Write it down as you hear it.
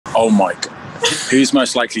Oh my God. Who's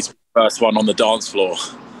most likely to be the first one on the dance floor?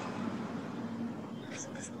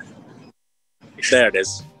 There it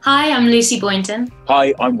is. Hi, I'm Lucy Boynton.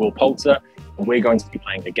 Hi, I'm Will Poulter, and we're going to be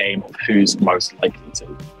playing a game of Who's Most Likely To.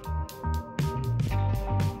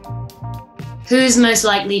 Who's most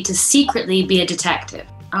likely to secretly be a detective?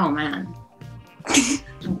 Oh man.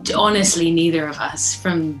 Honestly, neither of us,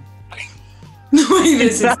 from the way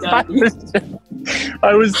this is going.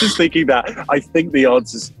 I was just thinking that. I think the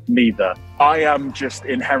answer's neither. I am just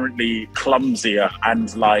inherently clumsier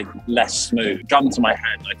and like less smooth. Gun to my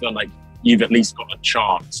head, I feel like you've at least got a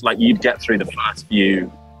chance. Like you'd get through the first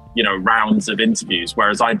few, rounds of interviews,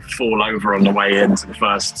 whereas I'd fall over on the way into the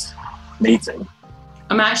first meeting.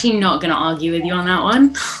 I'm actually not going to argue with you on that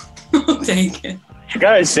one. I'll take it.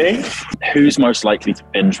 Go, see? Who's most likely to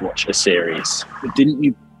binge watch a series? Didn't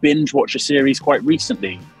you binge watch a series quite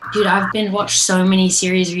recently? Dude, I've binge watched so many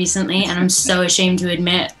series recently, and I'm so ashamed to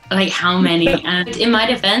admit like how many. And in my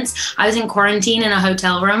defense, I was in quarantine in a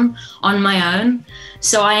hotel room on my own.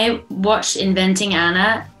 So I watched Inventing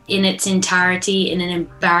Anna in its entirety in an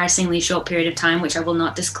embarrassingly short period of time, which I will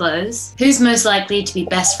not disclose. Who's most likely to be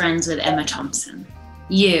best friends with Emma Thompson?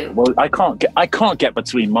 You. Well, I can't get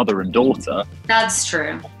between mother and daughter. That's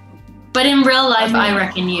true. But in real life, I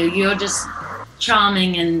reckon you're just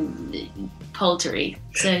charming and poultery.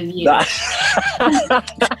 So you. That's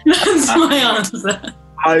my answer.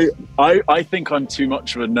 I think I'm too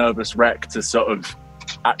much of a nervous wreck to sort of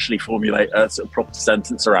actually formulate a sort of proper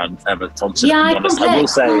sentence around Emma Thompson. Yeah, I will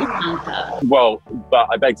say, well, but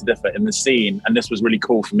I beg to differ in the scene, and this was really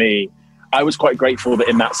cool for me. I was quite grateful that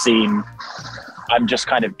in that scene, I'm just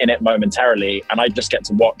kind of in it momentarily, and I just get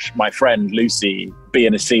to watch my friend Lucy be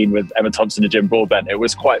in a scene with Emma Thompson and Jim Broadbent. It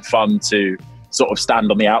was quite fun to sort of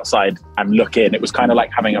stand on the outside and look in. It was kind of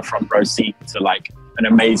like having a front row seat to like an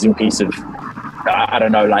amazing piece of, I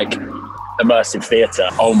don't know, like immersive theatre.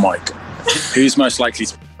 Oh my God. Who's most likely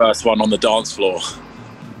to be the first one on the dance floor?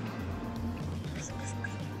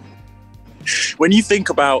 When you think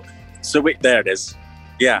about, there it is.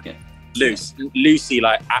 Yeah. Lucy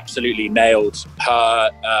like absolutely nailed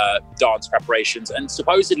her dance preparations, and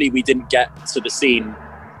supposedly we didn't get to the scene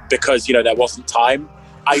because there wasn't time.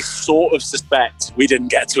 I sort of suspect we didn't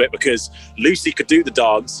get to it because Lucy could do the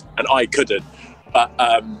dance and I couldn't. But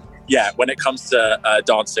yeah, when it comes to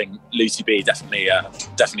dancing, Lucy B definitely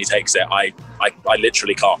takes it. I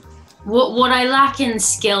literally can't. What I lack in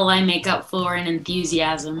skill, I make up for in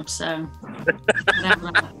enthusiasm. So,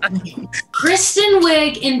 Kristen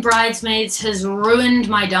Wiig in Bridesmaids has ruined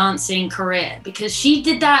my dancing career because she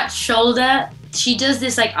did that shoulder. She does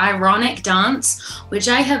this like ironic dance, which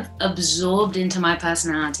I have absorbed into my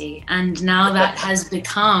personality, and now that has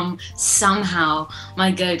become somehow my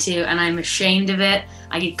go-to, and I'm ashamed of it.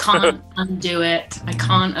 I can't undo it. I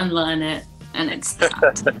can't unlearn it, and it's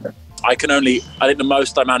that. I think the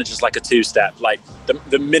most I manage is like a two-step, like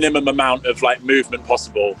the minimum amount of like movement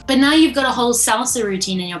possible. But now you've got a whole salsa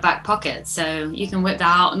routine in your back pocket, so you can whip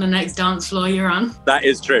that out on the next dance floor you're on. That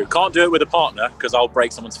is true. Can't do it with a partner because I'll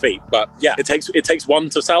break someone's feet. But yeah, it takes one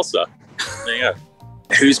to salsa. There you go.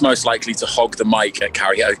 Who's most likely to hog the mic at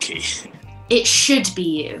karaoke? It should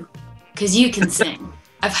be you, because you can sing.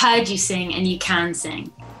 I've heard you sing and you can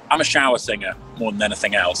sing. I'm a shower singer more than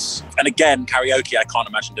anything else. And again, karaoke, I can't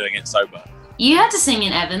imagine doing it sober. You had to sing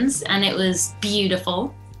in Evans and it was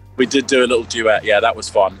beautiful. We did do a little duet. Yeah, that was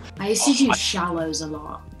fun. I used to do Shallows a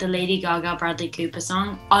lot. The Lady Gaga, Bradley Cooper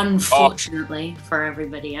song. Unfortunately for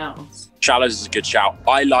everybody else. Shallows is a good shout.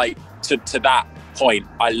 I like, to that point,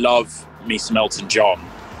 I love me some Elton John.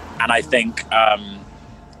 And I think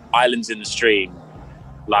Islands in the Stream,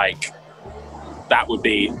 like, that would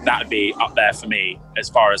be up there for me as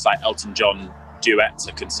far as like Elton John duets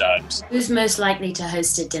are concerned. Who's most likely to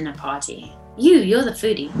host a dinner party? You're the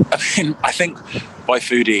foodie. I mean, I think by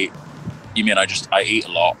foodie, you mean I eat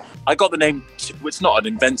a lot. I got the name, it's not an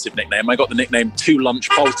inventive nickname, I got the nickname Two Lunch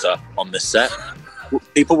Poulter on this set.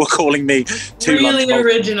 People were calling me Two Lunch Poulter. Really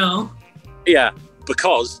original. Yeah,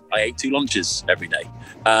 because I ate 2 lunches every day.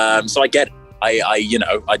 So I get it.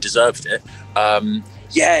 I deserved it.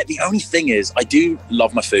 Yeah, the only thing is I do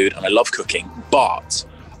love my food and I love cooking, but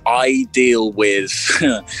I deal with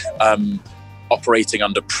operating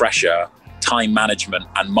under pressure, time management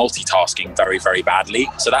and multitasking very, very badly.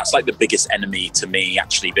 So that's like the biggest enemy to me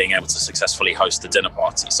actually being able to successfully host a dinner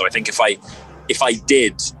party. So I think if I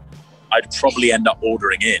did, I'd probably end up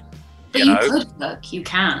ordering in. But you could cook, you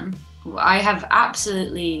can. I have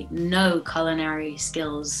absolutely no culinary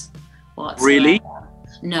skills whatsoever. Really?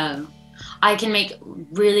 No. I can make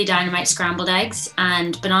really dynamite scrambled eggs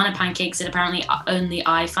and banana pancakes that apparently only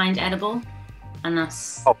I find edible. and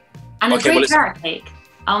that's oh. and Okay, a great carrot cake.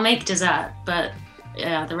 I'll make dessert, but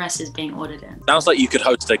yeah, the rest is being ordered in. Sounds like you could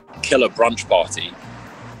host a killer brunch party.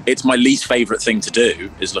 It's my least favourite thing to do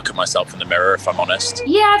is look at myself in the mirror, if I'm honest.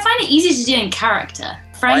 Yeah, I find it easy to do in character.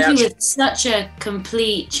 Frankly, with such a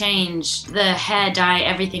complete change, the hair dye,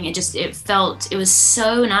 everything, it was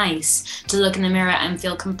so nice to look in the mirror and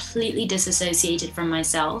feel completely disassociated from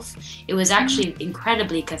myself. It was actually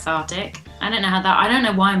incredibly cathartic. I don't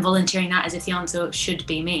know why I'm volunteering that as if the answer should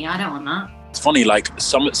be me. I don't want that. It's funny, like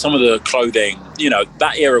some of the clothing,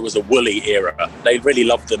 that era was a woolly era. They really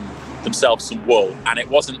loved themselves some wool, and it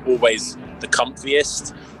wasn't always the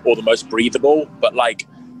comfiest or the most breathable, but like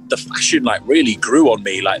the fashion really grew on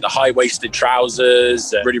me, like the high-waisted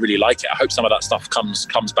trousers. Really, really like it. I hope some of that stuff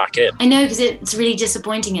comes back in. I know, because it's really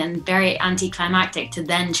disappointing and very anticlimactic to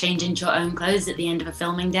then change into your own clothes at the end of a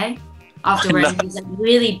filming day after wearing these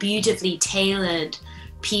really beautifully tailored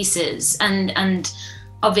pieces and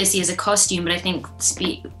obviously as a costume, but I think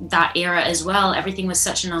that era as well, everything was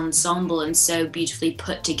such an ensemble and so beautifully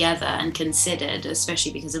put together and considered,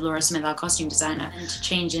 especially because of Laura Smith, our costume designer. And to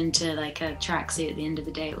change into like a tracksuit at the end of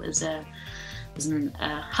the day, it was a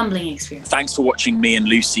humbling experience. Thanks for watching me and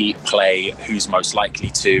Lucy play Who's Most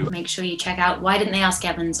Likely To. Make sure you check out Why Didn't They Ask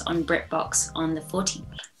Evans on Britbox on the 14th.